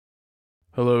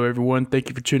Hello, everyone. Thank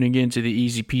you for tuning in to the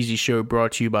Easy Peasy Show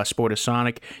brought to you by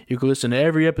Sportasonic. You can listen to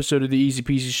every episode of the Easy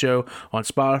Peasy Show on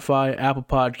Spotify, Apple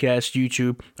Podcasts,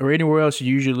 YouTube, or anywhere else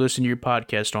you usually listen to your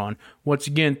podcast on. Once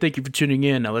again, thank you for tuning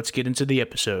in. Now let's get into the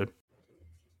episode.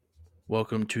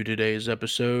 Welcome to today's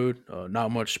episode.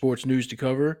 Not much sports news to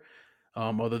cover,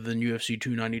 other than UFC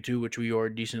 292, which we are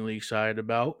decently excited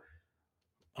about.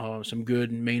 Some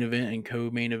good main event and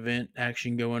co-main event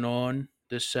action going on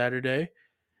this Saturday.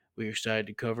 We're excited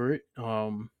to cover it.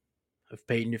 Of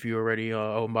Peyton, if you were ready.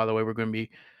 And by the way, we're going to be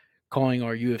calling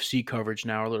our UFC coverage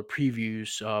now, our little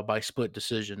previews by split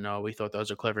decision. We thought that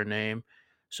was a clever name.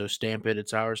 So stamp it.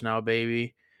 It's ours now,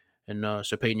 baby. And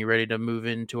so, Peyton, you ready to move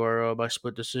into our by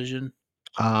split decision?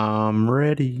 I'm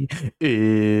ready.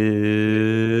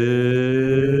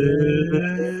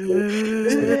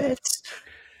 It's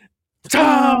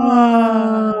Time!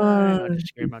 I time. just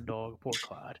scared my dog. Poor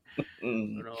Clyde.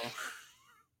 Mm. But,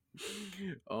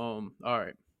 all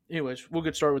right. Anyways, we'll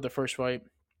get started with the first fight.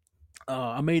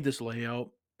 I made this layout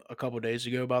a couple days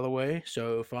ago, by the way.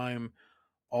 So if I'm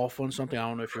off on something, I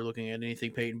don't know if you're looking at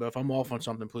anything, Peyton, but if I'm off on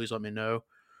something, please let me know.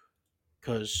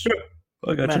 Because,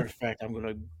 I matter gotcha. of fact, I'm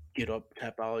gonna get up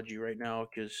Tapology right now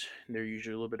because they're.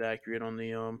 Usually a little bit accurate on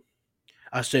the.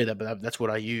 I say that, but that's what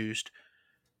I used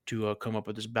to come up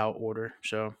with this bout order.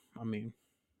 So I mean,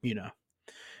 you know,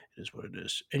 it is what it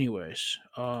is. Anyways,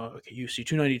 okay, UFC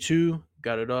 292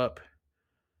 got it up.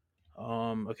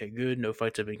 Okay, good. No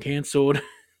fights have been canceled.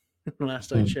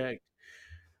 Last I Mm. checked.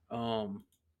 All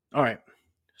right.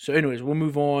 So, anyways, we'll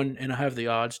move on, and I have the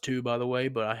odds too, by the way.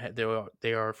 But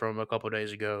they are from a couple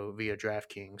days ago via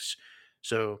DraftKings.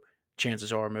 So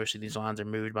chances are most of these lines are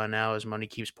moved by now as money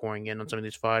keeps pouring in on some of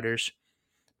these fighters.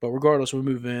 But regardless, we'll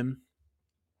move in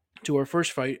to our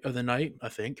first fight of the night. I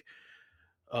think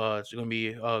it's going to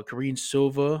be Karine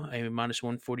Silva, a minus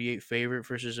 148 favorite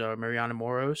versus Mariana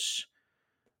Moros,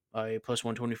 a plus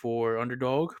 124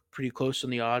 underdog. Pretty close on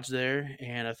the odds there,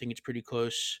 and I think it's pretty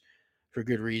close for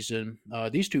good reason.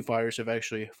 These two fighters have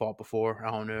actually fought before.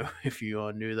 I don't know if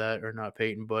you knew that or not,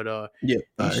 Peyton, but Yep,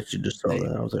 I these actually just saw they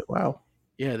that. I was like, wow,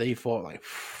 yeah they fought like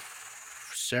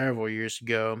several years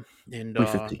ago, and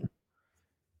 2015.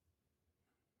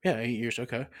 yeah, 8 years.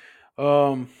 Okay,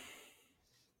 um,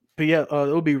 but yeah,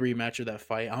 it'll be a rematch of that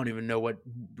fight. I don't even know what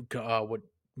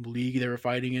league they were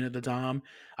fighting in at the time.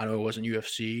 I know it wasn't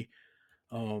UFC.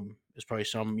 It's probably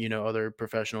some other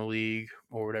professional league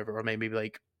or whatever, or maybe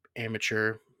like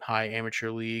high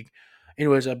amateur league.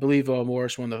 Anyways, I believe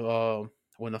Morris won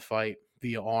the fight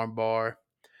via armbar.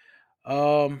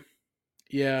 Um,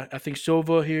 yeah, I think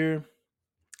Silva here.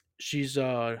 She's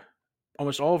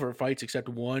almost all of her fights except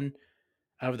one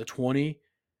out of the 20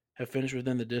 have finished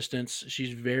within the distance.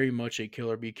 She's very much a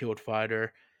kill or be killed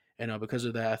fighter, and because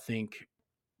of that, I think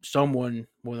someone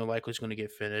more than likely is going to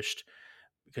get finished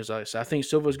because I think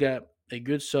Silva's got a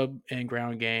good sub and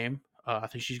ground game. I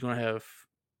think she's going to have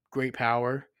great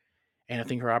power, and I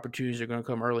think her opportunities are going to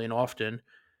come early and often.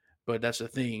 But that's the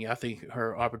thing. I think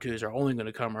her opportunities are only going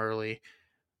to come early,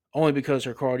 only because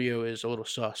her cardio is a little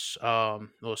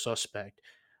suspect.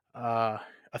 Uh,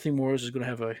 I think Morris is going to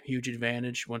have a huge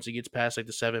advantage once it gets past like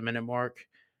the 7 minute mark,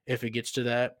 if it gets to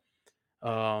that.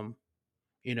 Um,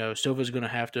 Silva's going to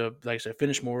have to, like I said,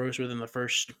 finish Morris within the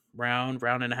first round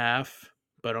and a half.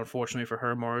 But unfortunately for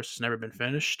her, Morris has never been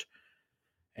finished.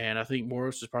 And I think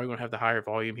Morris is probably going to have the higher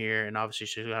volume here. And obviously,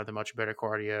 she's going to have the much better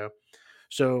cardio.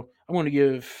 So I'm going to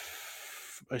give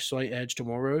a slight edge to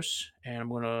Morris. And I'm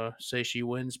going to say she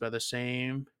wins by the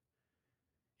same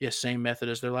method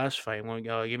as their last fight. I'm going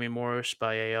to give me Morris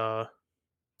by a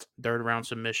third round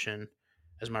submission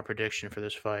as my prediction for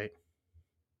this fight.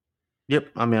 Yep,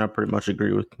 I mean, I pretty much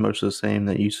agree with most of the same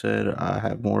that you said. I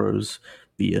have Moro's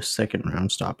via second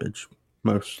round stoppage,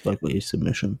 most likely a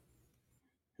submission.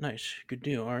 Nice. Good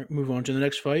deal. All right, move on to the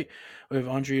next fight. We have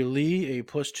Andrea Lee, a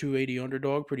plus 280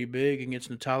 underdog, pretty big, against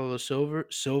Natalia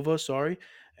Silva, sorry,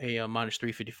 a minus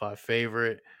 355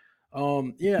 favorite.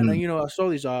 Yeah, now, Mm. I saw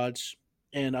these odds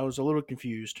and I was a little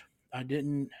confused. I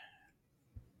didn't,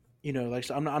 like,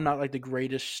 so I'm not like the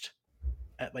greatest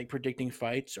at like predicting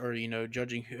fights or,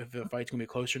 judging if a fight's gonna be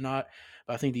close or not.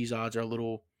 But I think these odds are a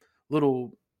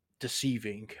little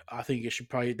deceiving. I think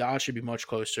the odds should be much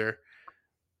closer,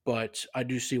 but I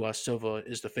do see why Silva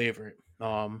is the favorite.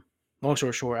 Long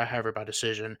story short, I have her by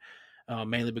decision,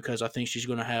 mainly because I think she's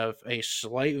going to have a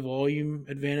slight volume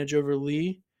advantage over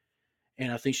Lee,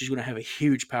 and I think she's going to have a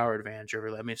huge power advantage over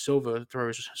Lee. I mean, Silva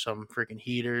throws some freaking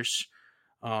heaters.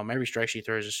 Every strike she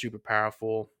throws is super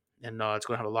powerful, and it's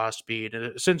going to have a lot of speed,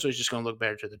 and essentially it's just going to look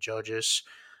better to the judges.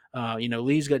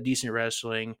 Lee's got decent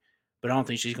wrestling, but I don't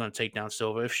think she's going to take down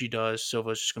Silva. If she does,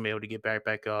 Silva's just going to be able to get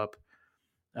back up.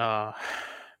 Uh,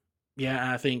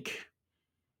 yeah, I think.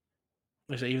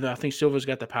 Like I say, even though I think Silva's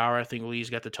got the power, I think Lee's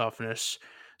got the toughness.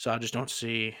 So I just don't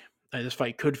see this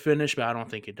fight could finish, but I don't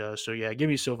think it does. So yeah, give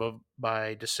me Silva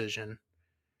by decision.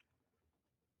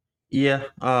 Yeah,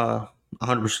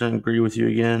 100% agree with you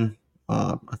again.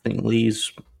 I think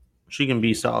she can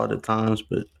be solid at times,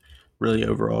 but really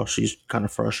overall, she's kind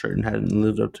of frustrated and hadn't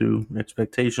lived up to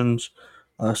expectations.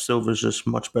 Silva's just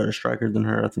much better striker than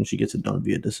her. I think she gets it done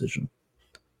via decision.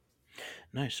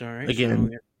 Nice. All right. So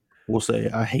Again, we'll say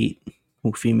I hate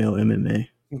female MMA.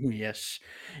 yes,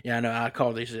 yeah. I know. I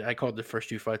called these. I called the first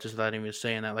two fights without even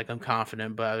saying that. Like I'm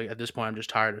confident, but at this point, I'm just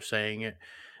tired of saying it.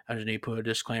 I just need to put a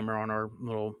disclaimer on our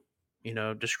little,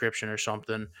 description or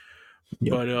something.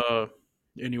 Yep. But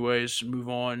anyways, move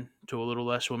on to a little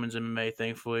less women's MMA.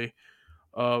 Thankfully,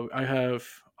 I have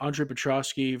Andre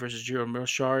Petrosky versus Jiro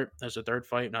Mearshart as a third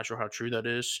fight. Not sure how true that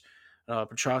is.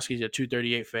 Petrosky's a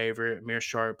 238 favorite.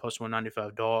 Mearshart plus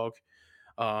 195 dog.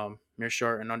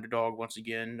 Mearshart an underdog once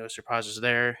again. No surprises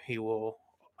there. He will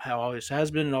always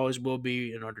has been and always will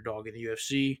be an underdog in the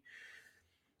UFC.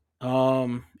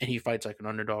 And he fights like an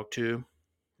underdog too.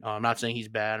 I'm not saying he's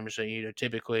bad. I'm just saying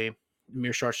typically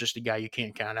Mearshart's just a guy you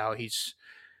can't count out. He's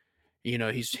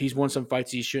won some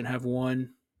fights he shouldn't have won,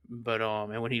 but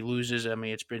and when he loses, I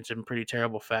mean it's been some pretty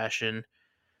terrible fashion.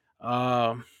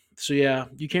 So yeah,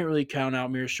 you can't really count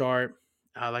out Mearshart.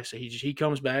 Like I said, he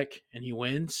comes back and he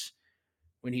wins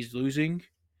when he's losing.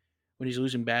 When he's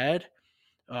losing bad,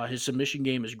 his submission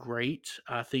game is great.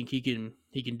 I think he can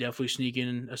definitely sneak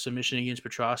in a submission against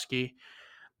Petrosky.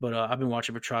 But I've been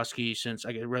watching Petrosky since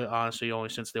I get really honestly only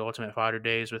since the Ultimate Fighter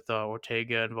days with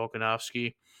Ortega and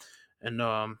Volkanovski, and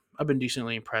I've been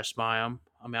decently impressed by him.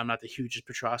 I mean, I'm not the hugest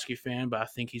Petrosky fan, but I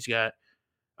think he's got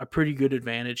a pretty good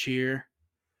advantage here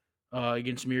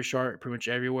against Mearshart pretty much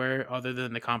everywhere, other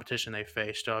than the competition they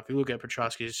faced. If you look at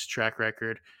Petrosky's track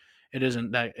record, it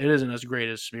isn't as great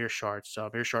as Mearshart's.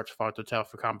 Mearshart's fought the tough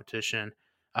for competition.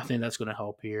 I think that's going to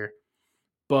help here.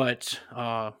 But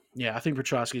yeah, I think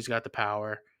Petrosky's got the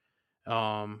power.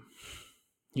 Um,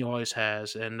 he always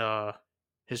has, and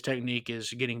his technique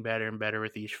is getting better and better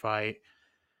with each fight.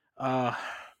 Uh,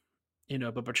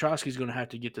 but Petrosky's going to have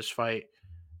to get this fight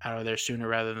out of there sooner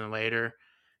rather than later,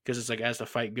 because it's like as the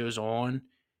fight goes on,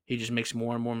 he just makes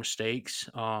more and more mistakes.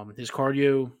 His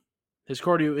cardio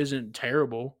isn't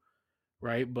terrible,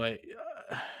 right? But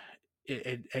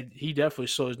he definitely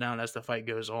slows down as the fight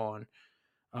goes on.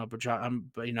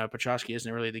 Petrosky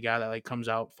isn't really the guy that like comes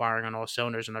out firing on all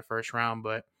cylinders in the first round,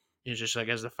 but it's just like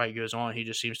as the fight goes on, he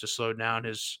just seems to slow down.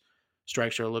 His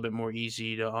strikes are a little bit more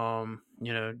easy to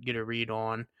get a read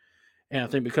on, and I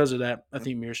think because of that, I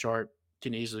think Mearshart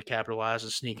can easily capitalize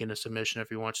and sneak into submission if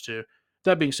he wants to.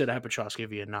 That being said, I have Petrosky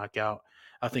via knockout.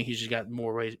 I think he's just got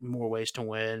more ways to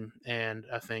win, and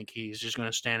I think he's just going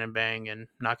to stand and bang and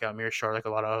knock out Mearshart like a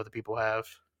lot of other people have.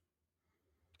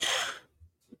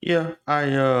 Yeah,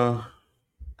 I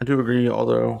do agree.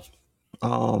 Although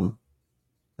I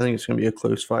think it's going to be a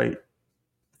close fight.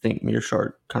 I think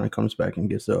Mearshart kind of comes back and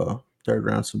gets a third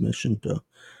round submission to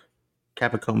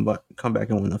Kappa come back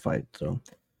and win the fight. So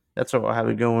that's how I have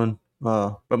it going.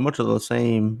 But much of the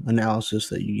same analysis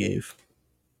that you gave.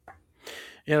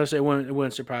 Yeah, let's say it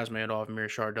wouldn't surprise me at all if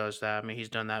Mearshart does that. I mean, he's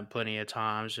done that plenty of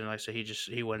times, and like I said,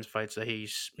 he wins fights that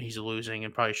he's losing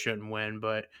and probably shouldn't win.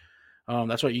 But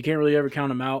that's why you can't really ever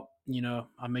count him out.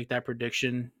 I make that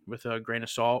prediction with a grain of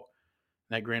salt.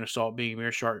 That grain of salt being a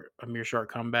Mearshart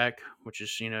comeback, which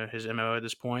is his mo at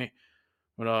this point.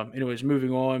 But anyways,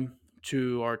 moving on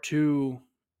to our two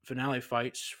finale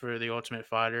fights for the Ultimate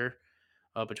Fighter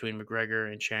between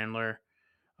McGregor and Chandler.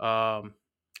 Um,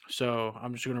 so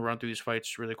I'm just going to run through these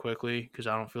fights really quickly because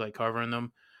I don't feel like covering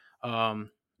them.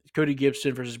 Um, Cody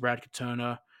Gibson versus Brad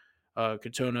Katona.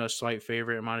 Katona, a slight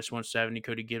favorite at minus 170.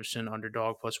 Cody Gibson,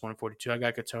 underdog, plus 142. I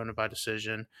got Katona by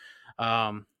decision.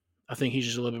 Um, I think he's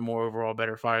just a little bit more overall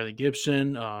better fighter than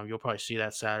Gibson. You'll probably see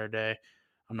that Saturday.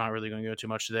 I'm not really going to go too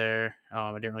much there.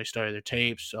 I didn't really study their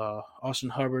tapes. Austin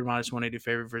Hubbard, minus 180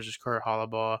 favorite versus Kurt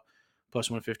Hollabaugh, plus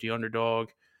 150 underdog.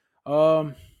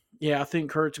 Um, yeah, I think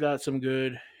Kurt's got some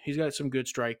good. He's got some good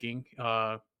striking.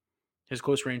 His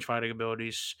close range fighting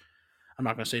abilities, I'm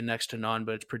not going to say next to none,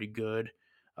 but it's pretty good.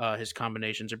 His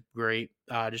combinations are great.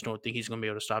 I just don't think he's going to be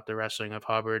able to stop the wrestling of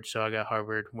Hubbard. So I got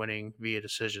Hubbard winning via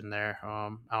decision there.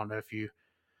 I don't know if you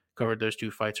covered those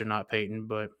two fights or not, Peyton,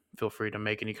 but feel free to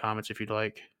make any comments if you'd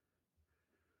like.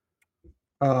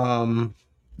 Um,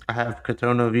 I have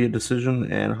Katona via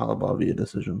decision and Halabah via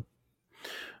decision.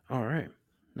 All right.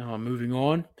 Now moving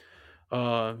on.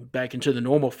 back into the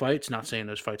normal fights. Not saying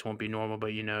those fights won't be normal, but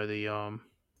the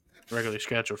regularly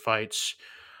scheduled fights.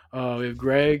 We have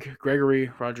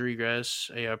Gregory Rodriguez,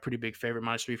 a pretty big favorite,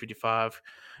 minus 355,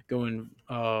 going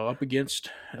up against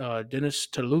Dennis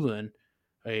Talulin,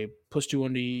 a plus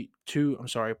 292. I'm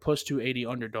sorry, plus 280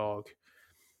 underdog.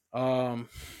 Um,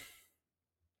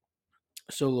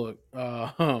 so look,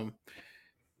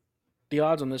 the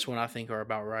odds on this one I think are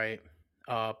about right.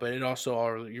 But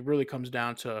it really comes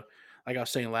down to, like I was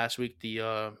saying last week,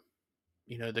 the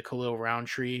Khalil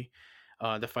Roundtree.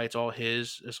 The fight's all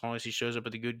his as long as he shows up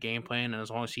with a good game plan and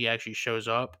as long as he actually shows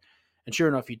up. And sure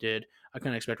enough, he did. I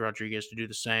kind of expect Rodriguez to do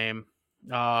the same.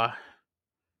 Uh,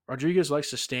 Rodriguez likes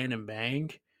to stand and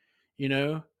bang. You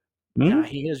know, yeah, Hmm?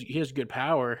 he has good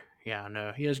power. Yeah, I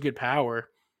know he has good power,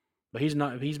 but he's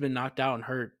not. He's been knocked out and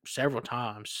hurt several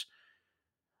times.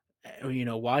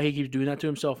 Why he keeps doing that to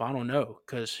himself, I don't know.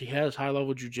 Because he has high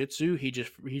level jujitsu, he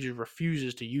just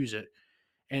refuses to use it.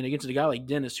 And against a guy like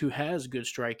Dennis, who has good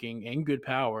striking and good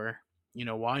power,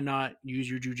 why not use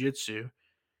your jujitsu?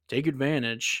 Take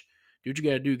advantage. Do what you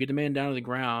got to do. Get the man down to the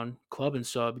ground, club and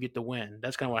sub, get the win.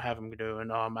 That's kind of what I have him do.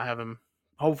 And I have him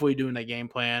hopefully doing that game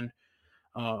plan.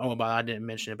 But I didn't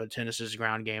mention it, but Tennis's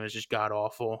ground game is just god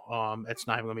awful. It's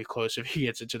not even going to be close if he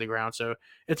gets it to the ground. So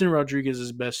it's in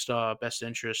Rodriguez's best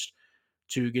interest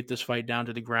to get this fight down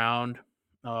to the ground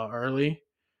early,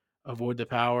 avoid the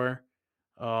power,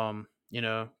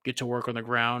 get to work on the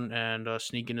ground and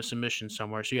sneak into submission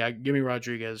somewhere. So yeah, give me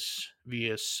Rodriguez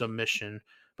via submission,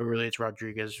 but really it's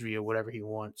Rodriguez via whatever he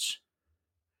wants.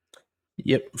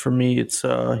 Yep, for me, it's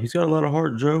he's got a lot of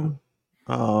heart, Joe.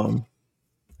 Um,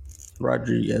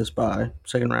 Rodriguez by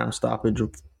second round stoppage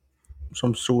of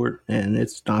some sort, and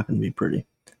it's not going to be pretty.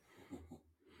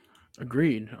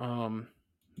 Agreed.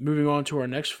 Moving on to our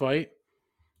next fight,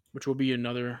 which will be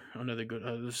another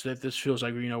good. This feels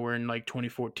like we're in like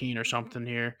 2014 or something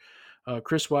here.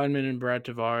 Chris Weidman and Brad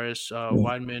Tavares.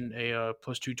 Weidman a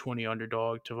plus 220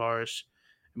 underdog. Tavares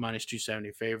minus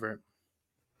 270 favorite.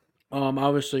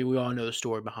 Obviously, we all know the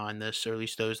story behind this, or at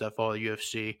least those that follow the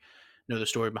UFC know the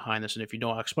story behind this. And if you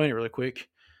don't, I'll explain it really quick.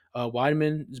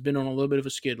 Weidman has been on a little bit of a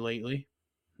skid lately.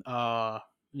 Uh,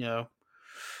 you know,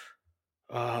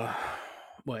 uh,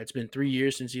 it's been 3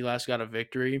 years since he last got a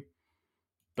victory,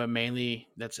 but mainly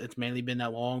it's mainly been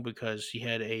that long because he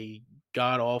had a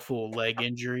god awful leg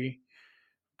injury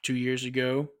 2 years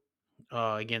ago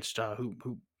against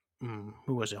who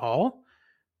was it, Hall?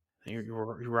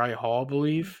 Uriah Hall, I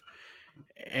believe.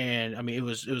 And I mean, it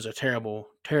was a terrible,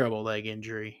 terrible leg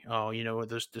injury. Oh,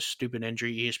 this stupid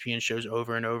injury ESPN shows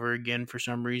over and over again for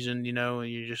some reason. And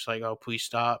you're just like, oh, please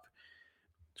stop.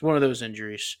 It's one of those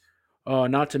injuries.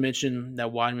 Not to mention that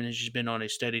Weidman has just been on a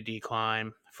steady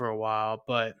decline for a while,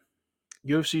 but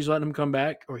UFC's letting him come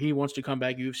back, or he wants to come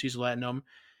back. UFC's letting him,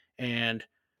 and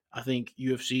I think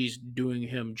UFC's doing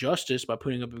him justice by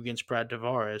putting up against Brad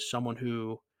Tavares, someone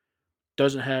who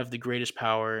doesn't have the greatest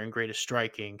power and greatest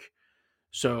striking.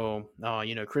 So,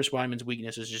 Chris Weidman's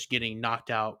weakness is just getting knocked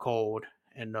out cold,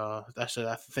 and I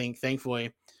think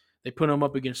thankfully they put him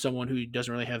up against someone who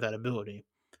doesn't really have that ability.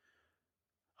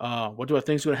 What do I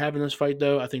think is going to happen in this fight,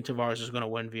 though? I think Tavares is going to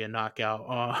win via knockout.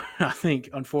 I think,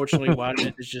 unfortunately,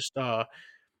 Weidman is just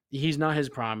he's not his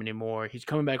prime anymore. He's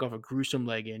coming back off a gruesome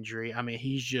leg injury. I mean,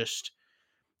 he's just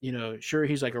sure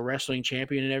he's like a wrestling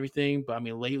champion and everything, but I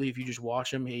mean, lately, if you just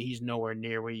watch him, he's nowhere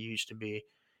near where he used to be.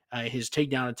 His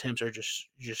takedown attempts are just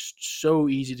so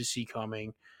easy to see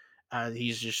coming.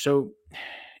 He's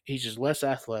just less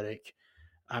athletic.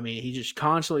 I mean, he just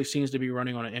constantly seems to be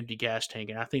running on an empty gas tank,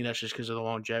 and I think that's just because of the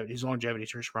longevity. His longevity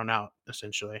just run out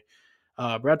essentially.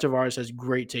 Brad Tavares has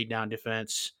great takedown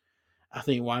defense. I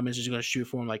think Wyman's just going to shoot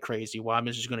for him like crazy.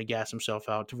 Wyman's just going to gas himself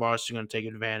out. Tavares is going to take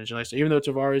advantage. And like I said, even though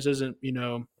Tavares isn't,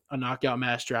 a knockout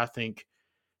master, I think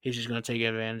he's just going to take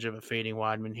advantage of a fading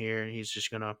Weidman here, and he's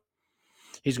going to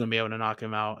be able to knock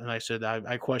him out. And like I said,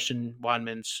 I question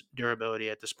Weidman's durability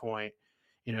at this point.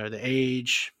 The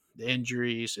age, the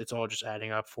injuries, it's all just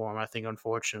adding up for him. I think,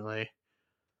 unfortunately.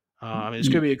 I mean, this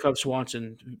could be a Cub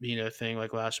Swanson, thing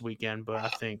like last weekend, but I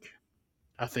think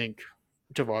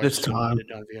Tavares This is going to get time, it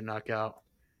done via knockout.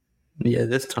 yeah,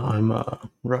 this time,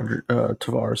 Roger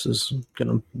Tavares is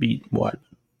gonna beat White.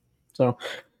 So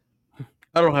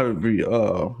I don't have it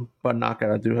via by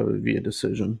knockout. I do have it via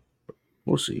decision.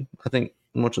 We'll see. I think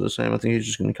much of the same. I think he's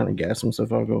just gonna kind of gas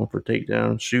himself out, going for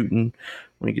takedown, shooting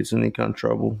when he gets in any kind of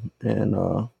trouble, and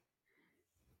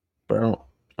but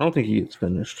I don't think he gets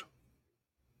finished.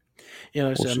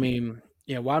 Like I We'll said, I see. mean,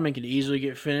 yeah, Weidman could easily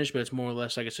get finished, but it's more or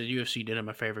less like I said. UFC did him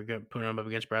a favor, putting him up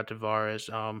against Brad Tavares.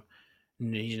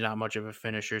 He's not much of a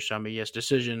finisher, so I mean, yes,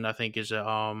 decision I think is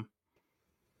a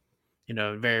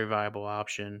very viable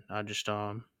option.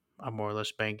 I'm more or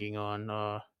less banking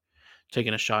on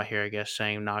taking a shot here, I guess,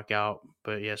 saying knockout.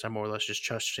 But yes, I'm more or less just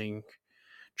trusting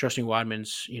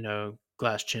Weidman's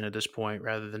glass chin at this point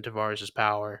rather than Tavares'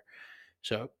 power.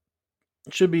 So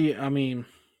it should be. I mean,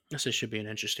 I say it should be an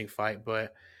interesting fight,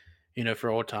 but for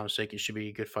old time's sake, it should be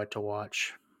a good fight to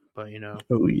watch. But Oh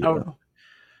out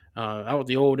yeah. out with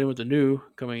the old, in with the new,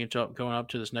 going up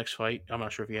to this next fight. I'm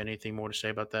not sure if you had anything more to say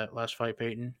about that last fight,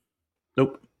 Peyton.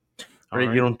 Nope. All Ready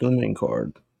to get right. on to the main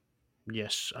card.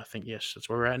 Yes, I think yes, that's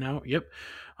where we're at now. Yep.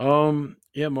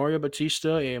 Yeah, Mario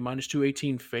Batista, a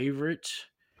 -218 favorite.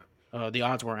 The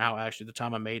odds weren't out actually. The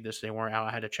time I made this, they weren't out.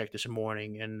 I had to check this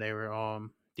morning, and they were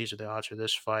these are the odds for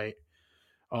this fight.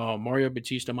 Mario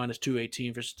Batista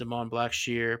 -218 versus Damon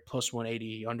Blackshear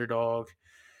 +180 underdog.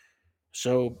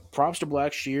 So props to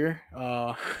Blackshear.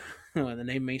 The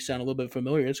name may sound a little bit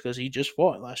familiar. It's because he just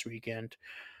fought last weekend.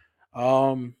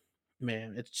 Um,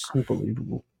 man, it's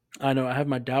Unbelievable. I know I have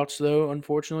my doubts though.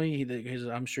 Unfortunately,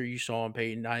 I'm sure you saw him,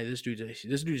 Peyton. This dude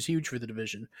is huge for the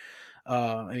division.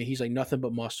 I mean, he's like nothing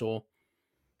but muscle.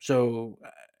 So,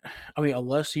 I mean,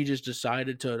 unless he just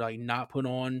decided to like not put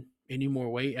on any more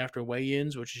weight after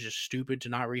weigh-ins, which is just stupid to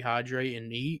not rehydrate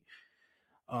and eat.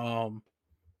 Um,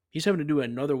 he's having to do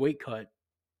another weight cut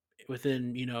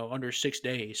within under 6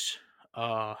 days.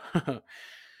 Uh,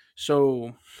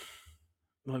 so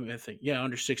let me think. Yeah,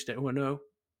 under 6 days. Well,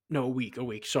 no, a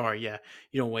week. Sorry, yeah,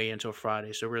 you don't weigh in until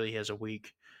Friday, so really he has a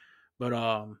week. But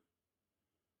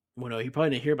well, no, he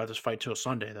probably didn't hear about this fight till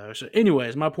Sunday though. So,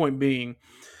 anyways, my point being,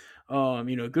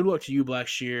 good luck to you, Black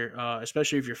Shear,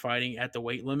 especially if you're fighting at the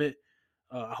weight limit.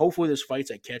 Hopefully, this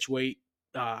fight's at catch weight.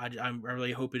 I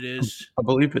really hope it is. I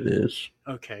believe it is.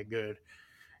 Okay, good.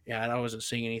 Yeah, I wasn't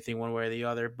seeing anything one way or the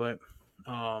other, but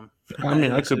I mean,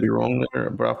 like I I could said, be wrong there,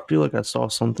 but I feel like I saw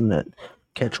something that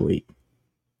catch weight.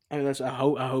 I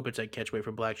hope it's at catch weight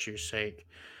for Black Shear's sake.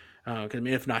 Because I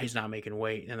mean, if not, he's not making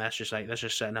weight, and that's just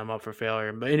setting him up for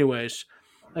failure. But anyways,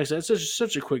 like I said, it's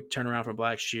such a quick turnaround for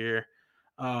Black Shear.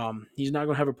 He's not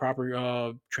going to have a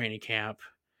proper training camp.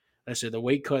 Like I said, the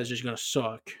weight cut is just going to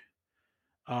suck.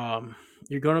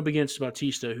 You're going up against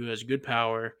Bautista, who has good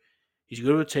power. He's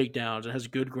good with takedowns and has a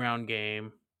good ground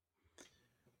game.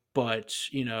 But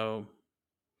the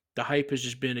hype has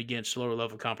just been against lower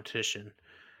level competition.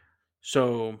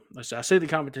 So I say the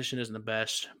competition isn't the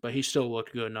best, but he still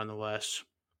looked good nonetheless.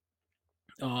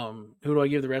 Who do I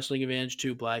give the wrestling advantage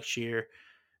to? Black Shear,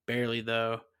 barely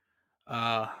though.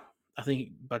 Uh, I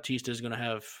think Batista is going to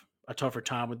have a tougher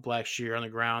time with Black Shear on the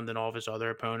ground than all of his other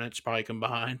opponents, probably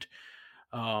combined.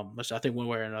 I think one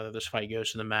way or another, this fight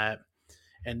goes to the mat,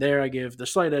 and there I give the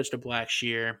slight edge to Black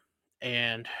Shear.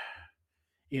 And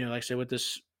like I said, with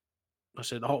this, I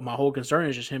said my whole concern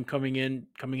is just him coming in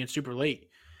super late.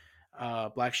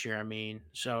 Black Shear, I mean,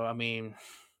 so I mean,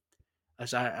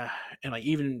 as and like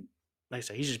even like I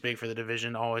said, he's just big for the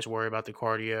division. Always worry about the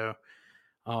cardio.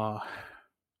 Uh,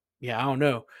 yeah, I don't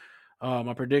know.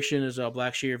 My prediction is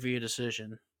Black Shear via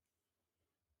decision.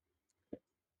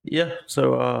 Yeah.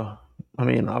 So, I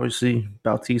mean, obviously,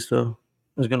 Bautista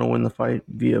is going to win the fight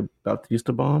via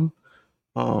Bautista bomb.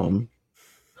 Um,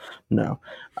 no,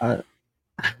 I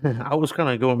I was kind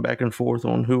of going back and forth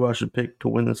on who I should pick to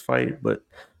win this fight, but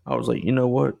I was like, you know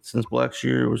what? Since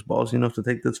Blackshear was ballsy enough to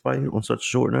take this fight on such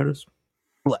short notice,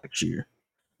 Blackshear.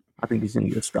 I think he's going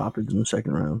to get a stoppage in the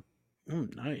second round.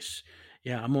 Nice.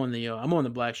 Yeah, I'm on the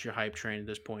Black Shear hype train at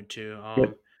this point too.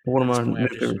 Yep. One At of this my point, new I've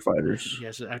just favorite fighters.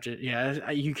 yes after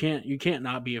you can't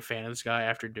not be a fan of this guy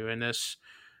after doing this.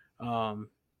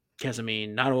 Because I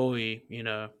mean, not only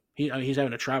he's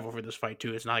having to travel for this fight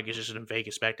too. It's not like it's just in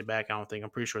Vegas back to back. I don't think. I'm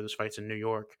pretty sure this fight's in New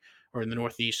York or in the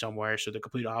Northeast somewhere. So the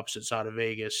complete opposite side of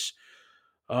Vegas.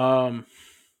 Um,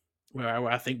 where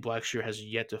I think Blackshear has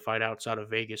yet to fight outside of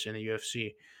Vegas in the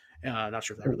UFC. Not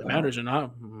sure if that Oh really wow. matters or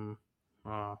not.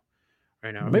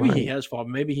 Right now, or maybe he Right. has fought.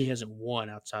 Maybe he hasn't won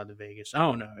outside the Vegas. I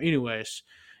don't know. Anyways,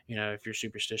 if you're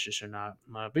superstitious or not.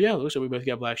 But yeah, it looks like we both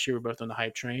got Blackshear. We're both on the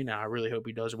hype train. I really hope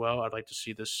he does well. I'd like to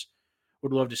see this.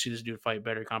 Would love to see this dude fight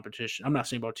better competition. I'm not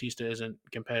saying Bautista isn't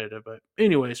competitive, but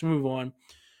anyways, move on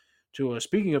to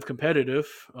speaking of competitive.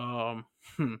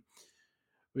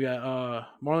 We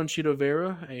got Marlon Chito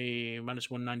Vera, a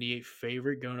 -198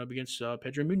 favorite, going up against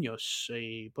Pedro Munoz,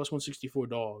 a +164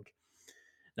 dog.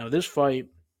 Now this fight,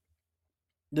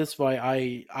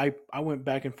 I went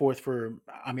back and forth for.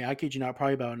 I mean, I kid you not,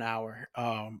 probably about an hour.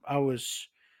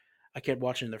 I kept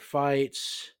watching their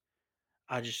fights.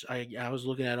 I was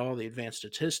looking at all the advanced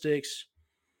statistics,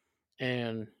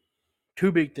 and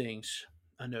two big things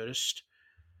I noticed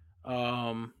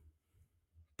um,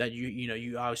 that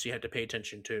you obviously have to pay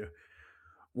attention to.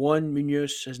 One,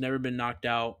 Munoz has never been knocked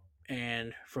out,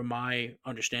 and from my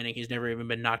understanding, he's never even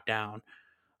been knocked down.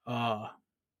 Uh,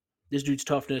 this dude's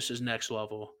toughness is next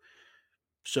level.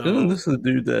 Isn't So this the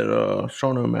dude that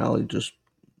Sean O'Malley just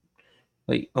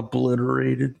like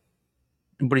obliterated,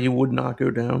 but he would not go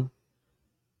down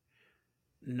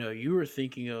no, you were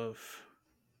thinking of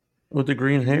with the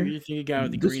green hair? you're thinking of a guy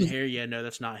with the This green is, hair. Yeah, no,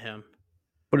 that's not him.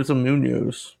 but it's a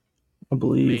Munoz, I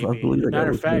believe. I Maybe. believe that guy Matter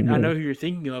of was fact, I know Munoz. who you're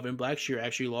thinking of, and Blackshear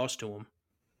actually lost to him.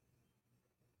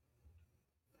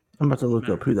 I'm about to look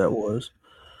up Matter, who that was.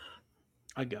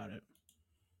 I got it.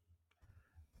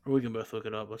 Or we can both look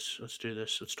it up. Let's do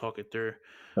this. Let's talk it through.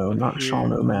 No, Okay, not Sean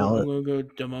here I'm O'Malley. gonna go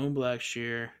Damone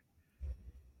Blackshear.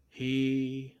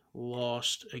 He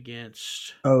lost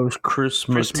against Oh, it was Chris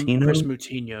Chris Motino.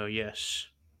 Moutinho. Yes,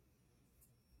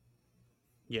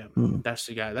 yeah, Hmm. that's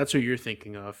the guy. That's who you're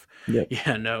thinking of. Yep.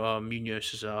 Yeah, no,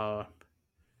 Munoz is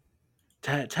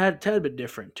tad bit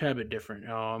different. Tad bit different.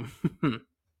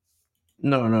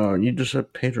 No, no, you just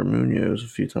said Pedro Munoz a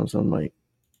few times. I'm like,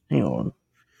 hang on.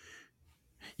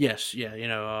 yes,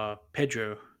 yeah,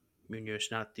 Pedro Munoz,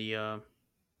 not the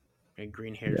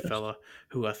green haired Yes, fella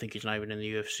who I think he's not even in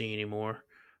the UFC anymore,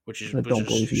 which is I which don't is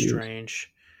believe he is.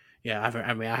 strange. Yeah, I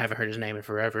haven't heard his name in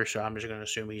forever, so I'm just gonna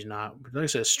assume he's not. But like I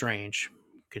said, strange.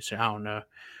 Could say I don't know.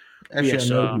 But Actually, I yes,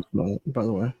 know he's not. By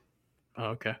the way, oh,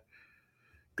 okay,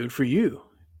 good for you.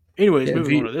 Anyways, yeah. If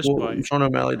moving on he, to this well, fight. Sean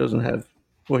O'Malley doesn't have.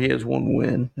 Well, he has one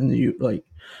win in the like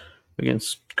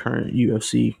against current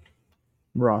UFC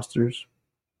rosters.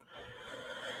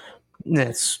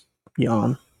 That's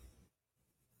Jan.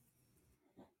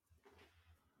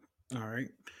 All right.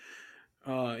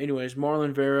 Anyways,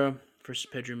 Marlon Vera versus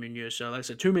Pedro Munoz. So, like I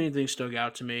said, too many things stuck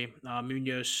out to me.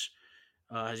 Munoz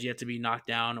has yet to be knocked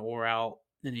down or out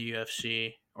in the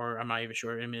UFC, or I'm not even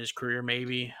sure in his career.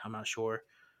 Maybe I'm not sure.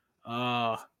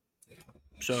 Uh,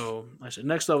 so like I said,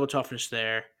 next level toughness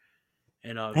there,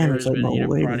 and Man, it's Vera's like been my old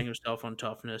priding lady. himself on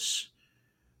toughness.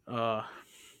 Uh,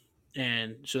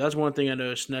 and so that's one thing I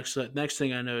noticed. Next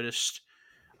thing I noticed,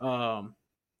 um,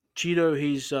 Cheeto.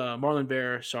 He's Marlon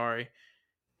Vera. Sorry,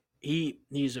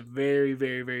 he's a very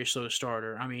very very slow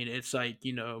starter. I mean, it's like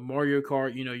Mario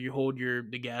Kart. You hold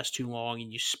the gas too long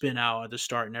and you spin out at the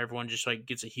start, and everyone just like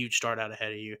gets a huge start out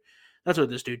ahead of you. That's what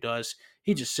this dude does.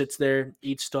 He just sits there,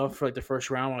 eats stuff for like the first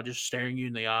round while just staring you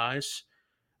in the eyes.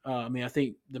 I mean, I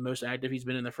think the most active he's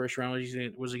been in the first round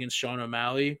was against Sean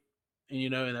O'Malley,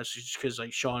 and that's just because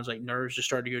like Sean's like nerves just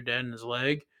started to go dead in his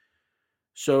leg.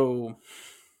 So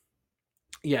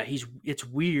yeah, it's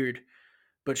weird,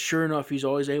 but sure enough, he's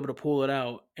always able to pull it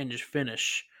out and just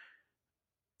finish.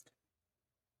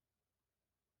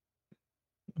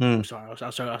 Mm, Sorry, I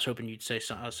was hoping you'd say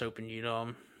something. I was hoping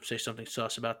you'd say something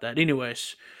sus about that.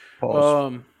 Anyways, pause.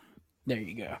 um, there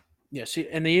you go. Yeah, see,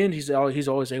 in the end, he's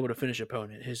always able to finish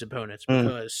his opponents Mm,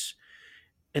 because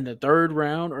in the third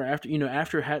round or after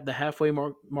the halfway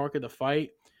mark of the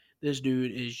fight, this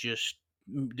dude is just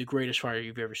the greatest fighter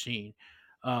you've ever seen.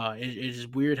 It is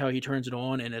weird how he turns it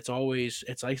on, and it's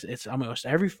almost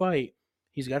every fight.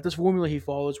 He's got this formula he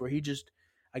follows where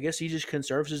I guess he just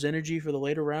conserves his energy for the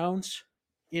later rounds,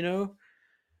 you know,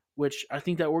 which I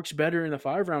think that works better in the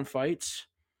 5 round fights.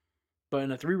 But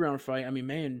in a 3 round fight, I mean,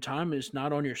 man, time is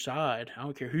not on your side. I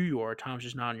don't care who you are, time's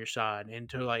just not on your side. And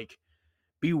to like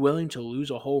be willing to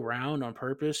lose a whole round on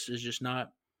purpose is just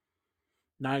not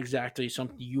exactly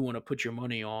something you want to put your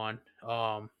money on.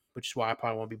 Which is why I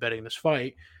probably won't be betting this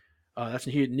fight. That's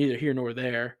neither here nor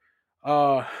there.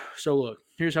 So look,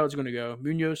 here's how it's going to go.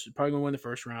 Munoz is probably going to win the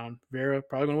first round. Vera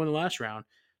probably going to win the last round.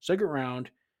 Second round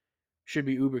should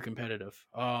be uber competitive.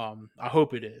 I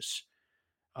hope it is.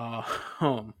 Uh,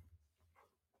 um,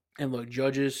 and look,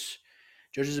 judges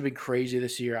have been crazy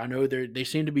this year. I know they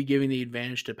seem to be giving the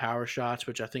advantage to power shots,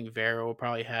 which I think Vera will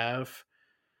probably have.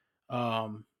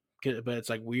 Um, but it's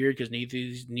like weird because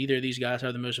neither of these guys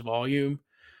have the most volume.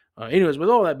 Anyways, with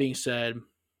all that being said,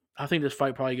 I think this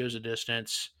fight probably goes a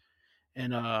distance,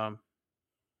 and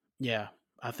yeah,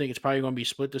 I think it's probably going to be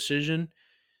split decision.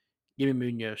 Give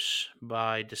me Munoz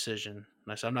by decision.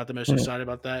 Nice. I'm not the most mm. excited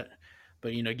about that,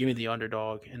 but give me the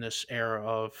underdog in this era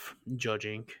of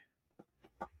judging.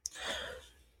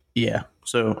 Yeah,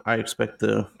 so I expect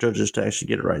the judges to actually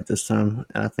get it right this time,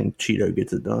 and I think Cheeto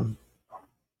gets it done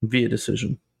via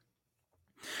decision.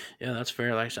 Yeah, that's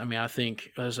fair. Like, I mean, I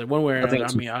think as like one way or I think another. I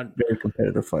it's a mean, very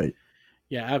competitive fight.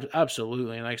 yeah,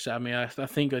 absolutely. And like I said, I mean, I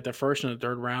think like the first and the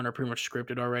third round are pretty much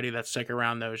scripted already. That second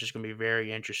round though is just going to be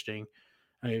very interesting.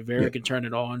 I mean, Vera Yep. can turn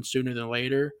it on sooner than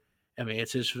later. I mean,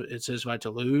 it's his fight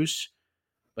to lose.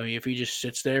 I mean, if he just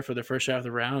sits there for the first half of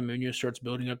the round, Munoz starts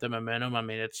building up the momentum. I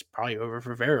mean, it's probably over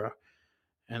for Vera.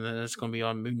 and then it's going to be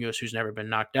on Munoz, who's never been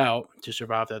knocked out, to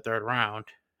survive that third round.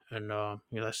 And I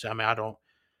mean, I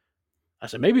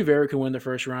said maybe Vera can win the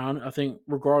first round. I think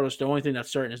regardless, the only thing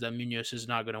that's certain is that Munoz is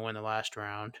not going to win the last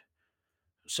round.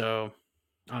 So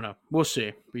I don't know. We'll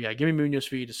see. But yeah, give me Munoz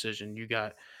via decision. You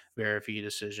got Vera via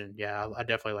decision. Yeah, I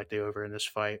definitely like the over in this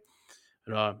fight.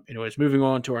 But, anyways, moving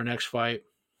on to our next fight,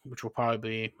 which will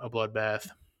probably be a bloodbath.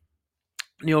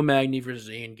 Neil Magny versus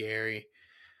Ian Gary.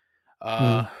 Hmm.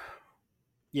 Uh,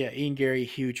 yeah, Ian Gary,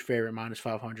 huge favorite, minus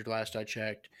 500 last I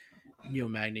checked. Neil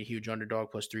Magny, huge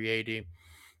underdog, plus 380.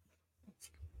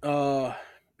 Uh,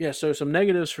 yeah, so some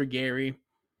negatives for Gary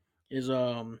is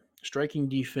striking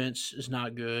defense is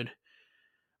not good.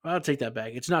 I'll take that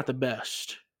back. It's not the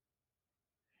best.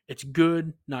 It's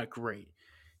good, not great.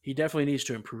 He definitely needs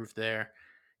to improve there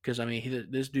because I mean,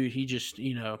 this dude, he just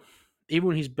even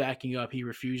when he's backing up, he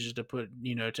refuses to put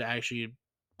to actually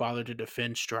bother to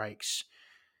defend strikes,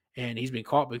 and he's been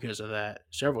caught because of that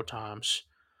several times.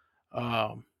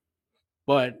 Um,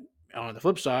 but on the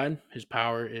flip side, his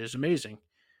power is amazing.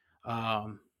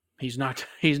 Um, he's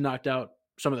knocked out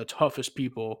some of the toughest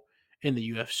people in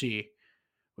the UFC,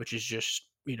 which is just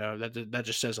that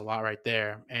just says a lot right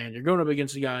there. And you're going up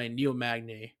against a guy Neil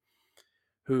Magny,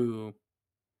 who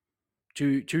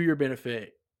to your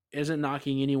benefit isn't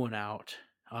knocking anyone out.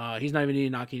 He's not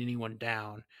even knocking anyone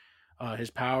down. His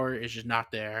power is just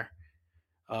not there.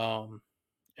 Um,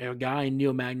 a guy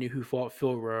Neil Magny who fought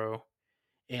Phil Rowe,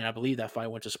 and I believe that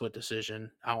fight went to split decision.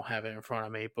 I don't have it in front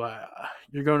of me, but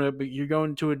you're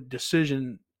going to a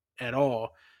decision at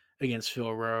all against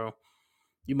Phil Rowe.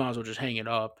 You might as well just hang it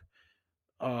up.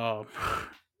 Uh,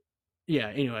 yeah.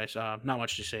 Anyways, not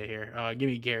much to say here. Give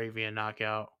me Gary via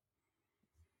knockout.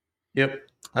 Yep.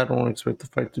 I don't expect the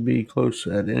fight to be close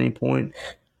at any point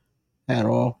at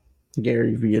all.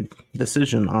 Gary via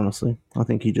decision, honestly. I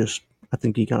think he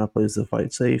kind of plays the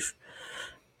fight safe,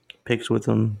 picks with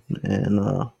him, and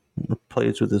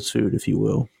plays with his food, if you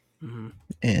will, Mm-hmm.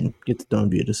 and gets it done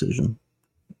via decision.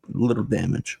 Little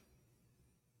damage.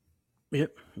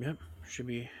 Yep, yep. Should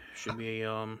be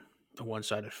a one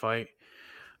sided fight.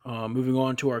 Moving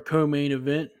on to our co-main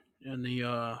event and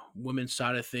the women's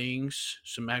side of things,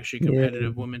 some actually Yeah.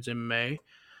 competitive women's MMA.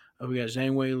 We got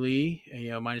Zhang Wei Li,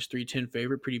 a minus 310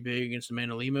 favorite, pretty big against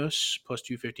Amanda Lemos, plus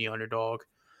 250 underdog.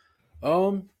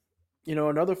 Um,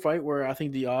 another fight where I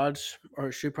think the odds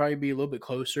should probably be a little bit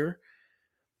closer,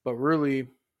 but really,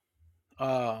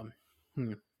 um,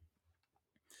 hmm,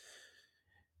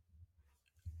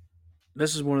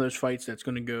 this is one of those fights that's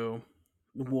going to go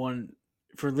one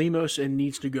for Lemos and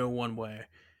needs to go one way.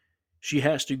 She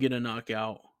has to get a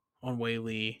knockout on Wei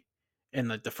Li in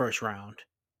like the first round,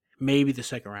 maybe the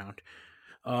second round.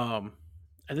 At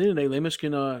the end of the day,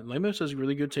 Lemos has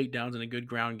really good takedowns and a good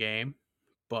ground game,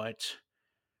 but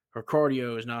her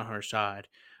cardio is not her side.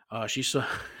 She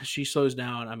slows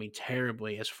down. I mean,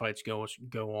 terribly as fights go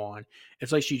on.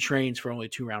 It's like she trains for only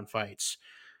 2 round fights,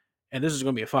 and this is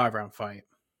going to be a 5 round fight.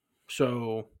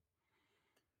 So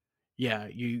yeah,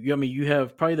 I mean you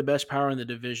have probably the best power in the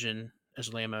division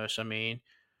as Lemos. I mean,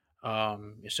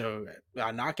 so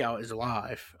a knockout is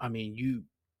alive. I mean,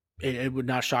 it would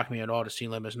not shock me at all to see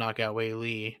Lemos knock out Wei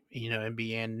Li, and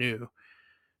be and new.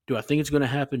 Do I think it's going to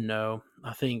happen? No.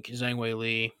 I think Zhang Wei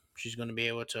Li, she's going to be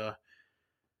able to.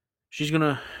 She's going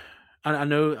to. I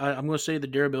know I'm going to say the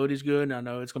durability is good, and I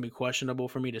know it's going to be questionable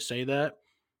for me to say that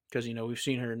because we've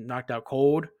seen her knocked out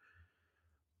cold,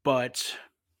 but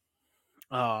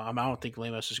I don't think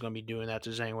Lemos is going to be doing that to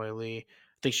Zhang Wei Li.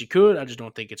 I think she could. I just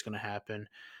don't think it's going to happen.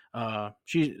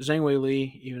 Zhang Wei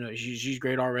Li, even though she's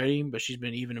great already, but she's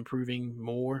been even improving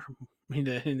more in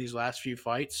these last few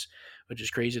fights, which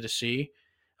is crazy to see.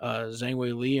 Zhang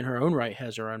Wei Li, in her own right,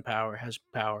 has her own power. Has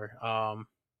power.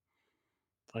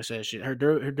 Like I said, her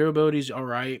durability is all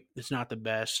right. It's not the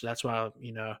best. That's why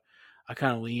I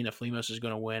kind of lean if Lemos is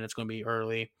going to win, it's going to be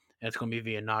early and it's going to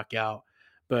be via knockout.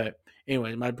 But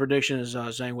anyway, my prediction is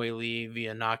Zhang Wei Li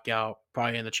via knockout,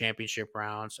 probably in the championship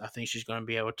rounds. I think she's going to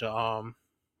be able to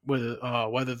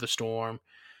weather the storm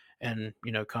and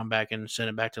come back and send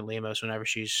it back to Lemos whenever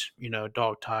she's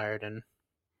dog tired, and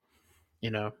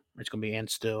it's going to be end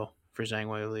still for Zhang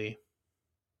Wei Li.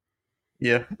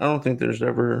 Yeah. I don't think there's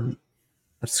ever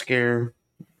a scare,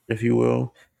 if you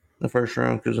will, in the first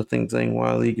round because I think Zhang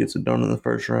Wiley gets it done in the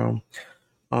first round.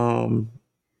 Um,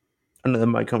 I know that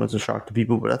might come as a shock to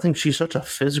people, but I think she's such a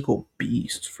physical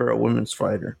beast for a women's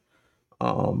fighter.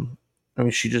 I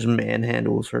mean, she just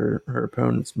manhandles her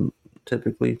opponents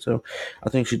typically. So I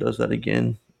think she does that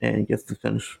again and gets to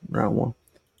finish round one.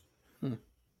 Hmm.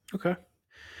 Okay.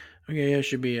 Okay. Yeah, it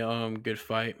should be a good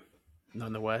fight.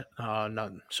 None the wet.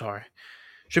 Not sorry.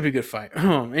 Should be a good fight.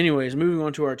 Anyways, moving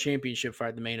on to our championship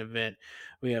fight, the main event.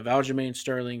 We have Aljamain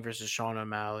Sterling versus Sean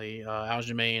O'Malley.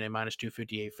 Aljamain a minus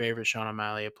 258 favorite, Sean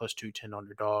O'Malley a plus 210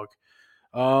 underdog.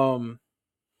 Um,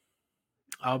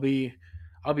 I'll be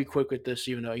I'll be quick with this,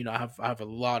 even though I have a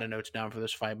lot of notes down for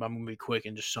this fight, but I'm gonna be quick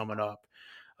and just sum it up.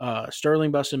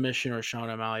 Sterling by submission or Sean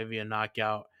O'Malley via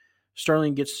knockout.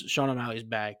 Sterling gets Sean O'Malley's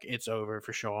back. It's over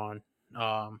for Sean.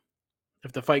 Um,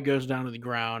 if the fight goes down to the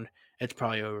ground, it's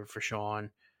probably over for Sean.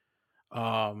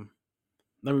 Um,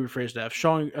 Let me rephrase that.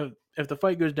 If the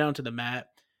fight goes down to the mat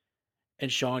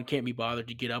and Sean can't be bothered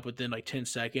to get up within like 10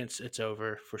 seconds, it's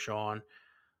over for Sean.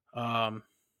 Um,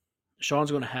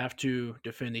 Sean's going to have to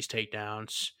defend these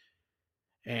takedowns,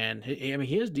 and I mean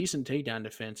he has decent takedown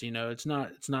defense. It's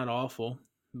not awful,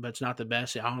 but it's not the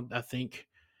best. I think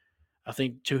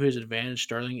to his advantage,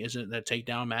 Sterling isn't a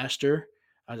takedown master.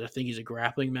 I think he's a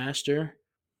grappling master,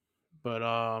 but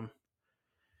I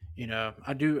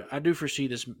do foresee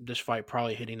this fight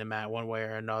probably hitting the mat one way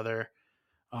or another.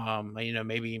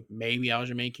 Maybe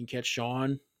Aljamain can catch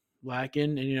Sean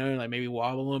lacking and like maybe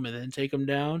wobble him and then take him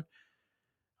down.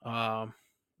 Um,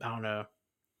 I don't know.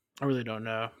 I really don't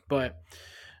know. But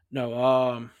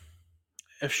no,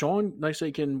 if Sean, like I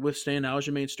say, can withstand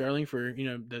Aljamain Sterling for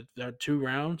the 2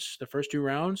 rounds, the first 2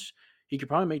 rounds, he could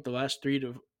probably make the last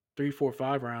 3, 4,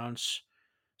 5 rounds.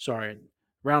 Sorry,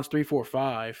 rounds 3, 4,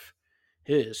 5.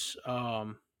 His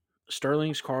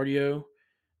Sterling's cardio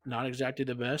not exactly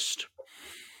the best.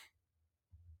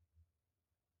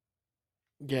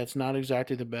 Yeah, it's not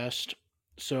exactly the best.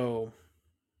 So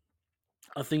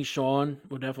I think Sean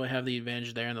will definitely have the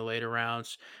advantage there in the later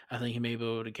rounds. I think he may be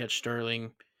able to catch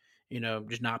Sterling,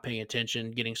 just not paying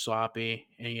attention, getting sloppy,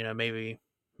 and maybe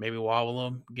wobble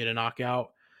him, get a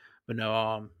knockout. But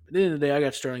no, at the end of the day, I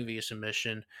got Sterling via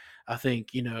submission. I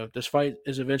think this fight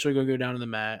is eventually going to go down to the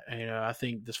mat. I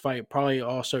think this fight probably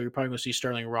also you're probably going to see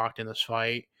Sterling rocked in this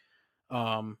fight.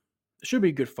 Um, it should be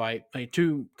a good fight. I mean,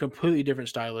 two completely different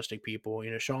stylistic people.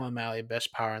 Sean O'Malley,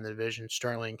 best power in the division.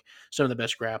 Sterling, some of the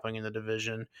best grappling in the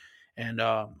division. And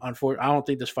unfortunately, I don't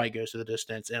think this fight goes to the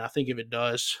distance. And I think if it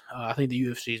does, I think the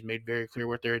UFC has made very clear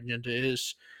what their agenda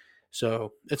is.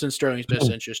 So it's in Sterling's best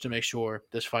interest to make sure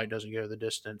this fight doesn't go the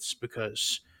distance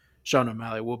because Sean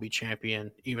O'Malley will be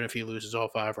champion even if he loses all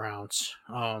 5 rounds.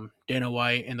 Dana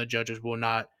White and the judges will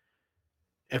not.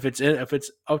 If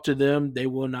it's up to them, they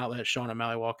will not let Sean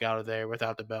O'Malley walk out of there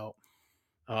without the belt.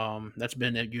 That's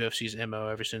been at UFC's mo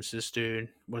ever since this dude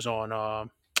was on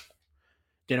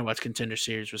Dana White's Contender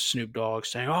Series with Snoop Dogg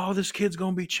saying, "Oh, this kid's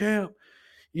gonna be champ,"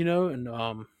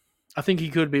 and I think he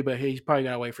could be, but he's probably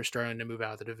got to wait for Sterling to move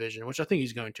out of the division, which I think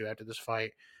he's going to after this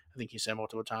fight. I think he said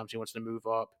multiple times he wants to move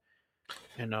up,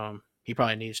 and he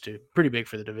probably needs to. Pretty big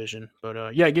for the division,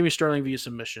 but yeah, give me Sterling via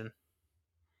submission.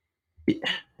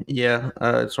 Yeah,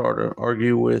 it's hard to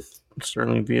argue with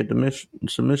Sterling via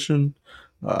submission.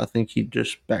 I think he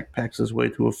just backpacks his way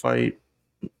to a fight,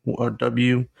 a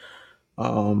W.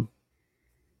 Um,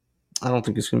 I don't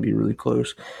think it's going to be really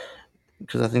close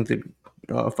because I think the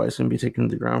fight's going to be taken to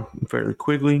the ground fairly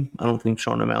quickly. I don't think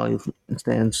Sean O'Malley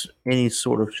stands any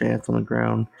sort of chance on the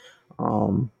ground.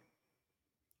 Um,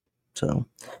 so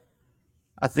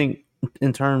I think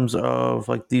in terms of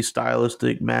like these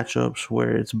stylistic matchups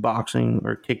where it's boxing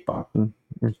or kickboxing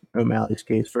in O'Malley's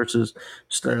case versus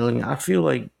Sterling, I feel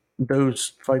like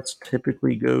those fights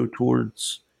typically go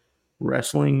towards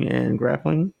wrestling and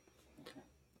grappling.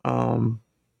 Um,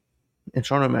 and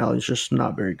Sean O'Malley's just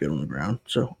not very good on the ground.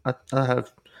 So I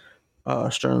have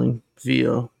Sterling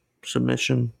via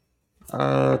submission.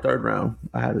 Third round.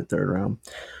 I had it third round.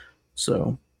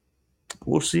 So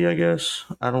we'll see, I guess.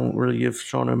 I don't really give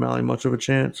Sean O'Malley much of a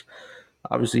chance.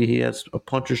 Obviously, he has a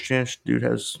puncher's chance. Dude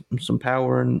has some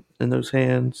power in those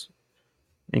hands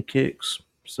and kicks.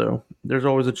 So there's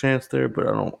always a chance there, but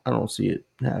I don't see it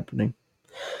happening.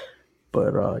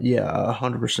 But yeah,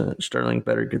 100% Sterling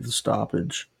better get the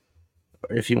stoppage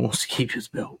if he wants to keep his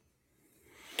belt.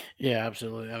 Yeah,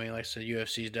 absolutely. I mean, like I said,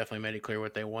 UFC's definitely made it clear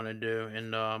what they want to do,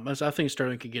 and I think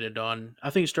Sterling could get it done. I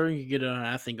think Sterling could get it done. And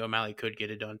I think O'Malley could get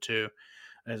it done too.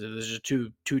 As there's just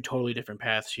two totally different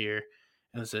paths here,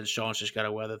 and I said Sean's just got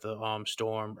to weather the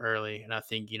storm early. And I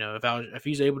think if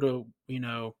he's able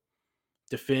to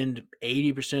defend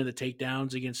 80% of the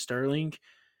takedowns against Sterling,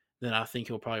 then I think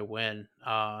he'll probably win.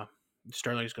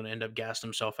 Sterling's going to end up gassing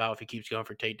himself out if he keeps going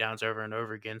for takedowns over and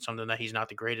over again, something that he's not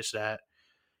the greatest at.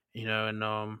 And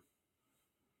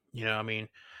I mean,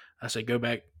 I say go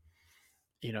back.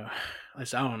 I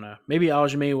don't know. Maybe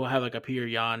Aljamain will have like a Peter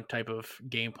Yan type of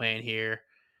game plan here.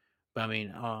 But I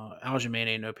mean, Aljamain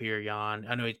ain't no Peter Yan.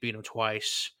 I know he's beat him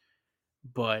twice,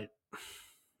 but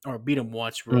or beat him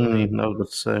once really. I was about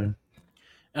to say.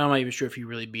 I'm not even sure if he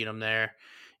really beat him there.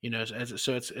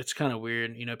 So it's kind of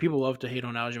weird. People love to hate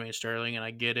on Aljamain Sterling, and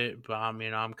I get it, but I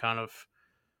mean, I'm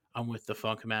with the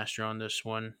Funk Master on this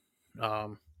one.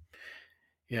 Um,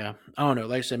 yeah, I don't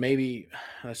know. Maybe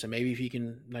if he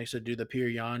can, like I said, do the Pierre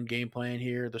Yan game plan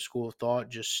here, the school of thought,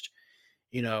 just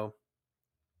you know,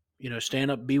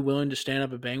 stand up, be willing to stand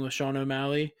up and bang with Sean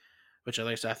O'Malley, which at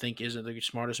least I think isn't the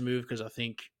smartest move because I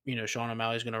think Sean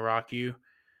O'Malley's going to rock you.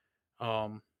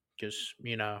 Because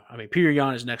I mean, Pierre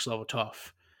Yan is next level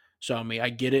tough. So I mean, I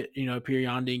get it. Pierre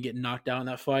Yan didn't get knocked out in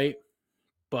that fight,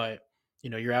 but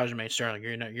you're Aljamain Sterling.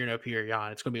 You're no Pierre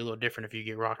Yan. It's going to be a little different if you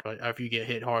get rocked if you get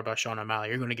hit hard by Sean O'Malley.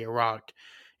 You're going to get rocked.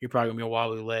 You're probably going to be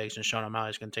wobbly legs, and Sean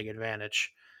O'Malley's going to take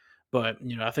advantage. But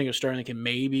I think if Sterling can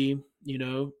maybe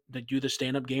do the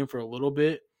stand up game for a little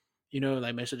bit.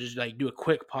 Like I said, just like do a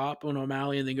quick pop on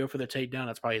O'Malley and then go for the takedown.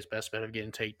 That's probably his best bet of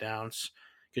getting takedowns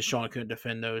because Sean couldn't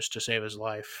defend those to save his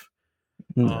life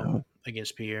No.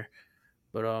 against Pierre.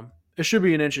 But it should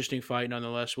be an interesting fight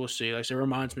nonetheless. We'll see. Like I said, it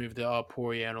reminds me of the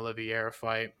Poirier and Oliveira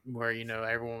fight where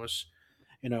everyone was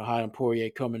high on Poirier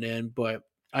coming in, but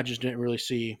I just didn't really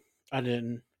see. I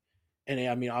didn't, and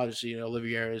I mean obviously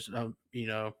Oliveira is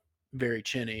very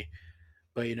chinny,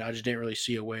 but I just didn't really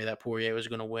see a way that Poirier was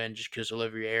going to win just because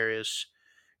Oliveira's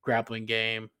grappling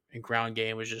game and ground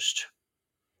game was just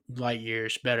light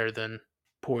years better than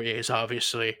Poirier's,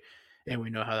 obviously, and we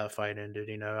know how that fight ended.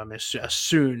 I mean, as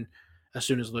soon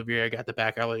as Oliveira got the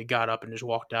back alley, he got up and just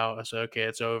walked out. I said, okay,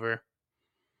 it's over.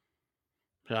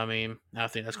 So I mean, I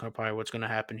think that's probably what's going to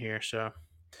happen here. So,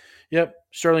 yep,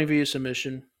 Sterling via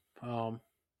submission.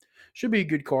 Should be a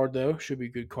good card though. Should be a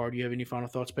good card. Do you have any final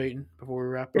thoughts, Peyton, before we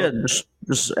wrap Yeah, up?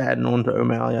 just adding on to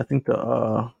O'Malley, I think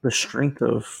the strength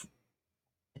of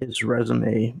his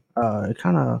resume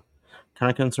kind of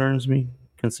concerns me.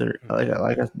 Consider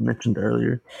like I mentioned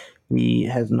earlier, he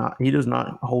does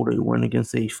not hold a win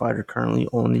against a fighter currently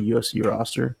on the UFC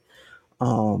roster.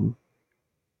 Um,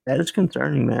 that is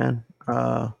concerning, man.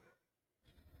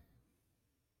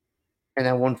 And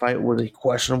that one fight was a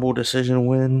questionable decision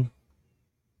win.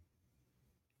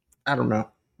 I don't know.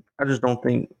 I just don't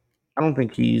think I don't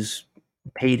think he's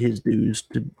paid his dues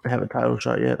to have a title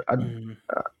shot yet. Mm,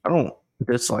 I don't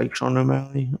dislike Sean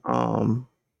O'Malley.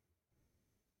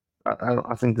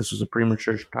 I think this was a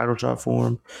premature title shot for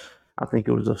him. I think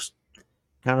it was a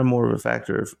kind of more of a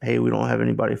factor of, hey, we don't have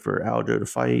anybody for Aljo to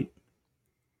fight.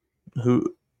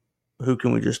 Who who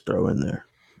can we just throw in there?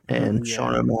 And yeah,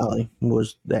 Sean O'Malley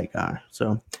was that guy.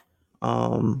 So,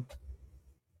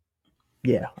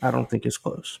 yeah, I don't think it's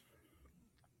close.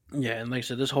 yeah, and like I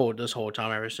said, this whole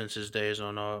time, ever since his days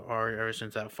on, or ever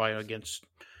since that fight against,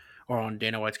 or on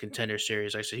Dana White's Contender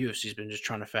Series, like I said, UFC's been just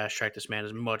trying to fast track this man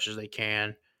as much as they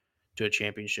can to a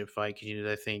championship fight because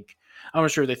they think I'm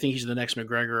not sure if they think he's the next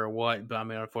McGregor or what, but I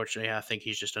mean, unfortunately, I think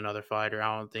he's just another fighter.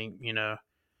 I don't think the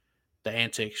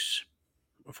antics.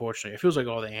 Unfortunately, it feels like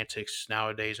all the antics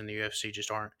nowadays in the UFC just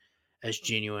aren't as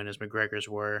genuine as McGregor's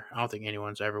were. I don't think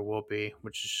anyone's ever will be,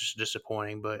 which is just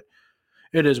disappointing. But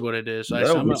it is what it is. Like I said,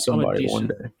 That'll I'm be a somebody one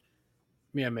decent, day.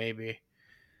 yeah, maybe.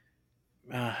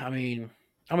 I mean,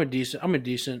 I'm a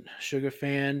decent Sugar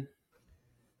fan.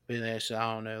 But like I said,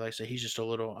 I don't know. Like I said, he's just a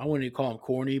little. I wouldn't even call him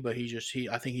corny, but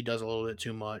I think he does a little bit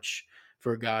too much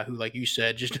for a guy who, like you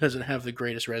said, just doesn't have the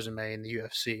greatest resume in the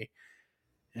UFC.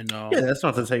 And Yeah, that's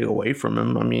not to take away from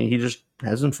him. I mean, he just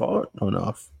hasn't fought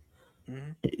enough.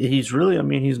 mhm. He's really, I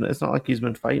mean, it's not like he's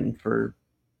been fighting for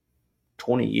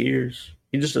 20 years.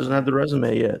 He just doesn't have Right, the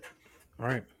resume yet.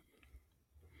 right.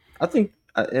 I think,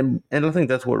 and I think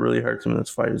that's what really hurts him in this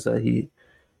fight is that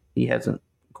he hasn't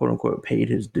quote unquote paid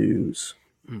his dues.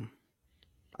 Mm.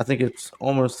 I think it's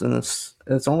almost in this.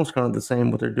 It's almost kind of the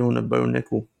same what they're doing to Bo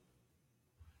Nickel,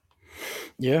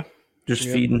 Yeah, just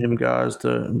yeah, feeding him guys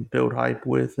to build hype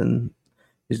with, and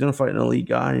he's going to fight an elite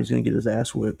guy, and he's going to get his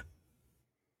ass whipped.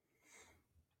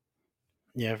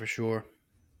 yeah, for sure.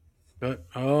 But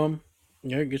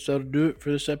yeah, I guess that'll do it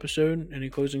for this episode. Any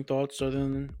closing thoughts other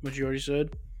than what you already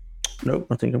said? Nope,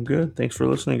 I think I'm good. Thanks for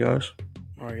listening, guys.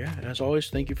 All right, yeah. As always,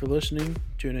 thank you for listening.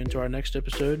 Tune in to our next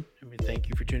episode. I mean, thank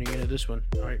you for tuning into this one.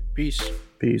 All right, peace.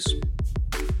 Peace.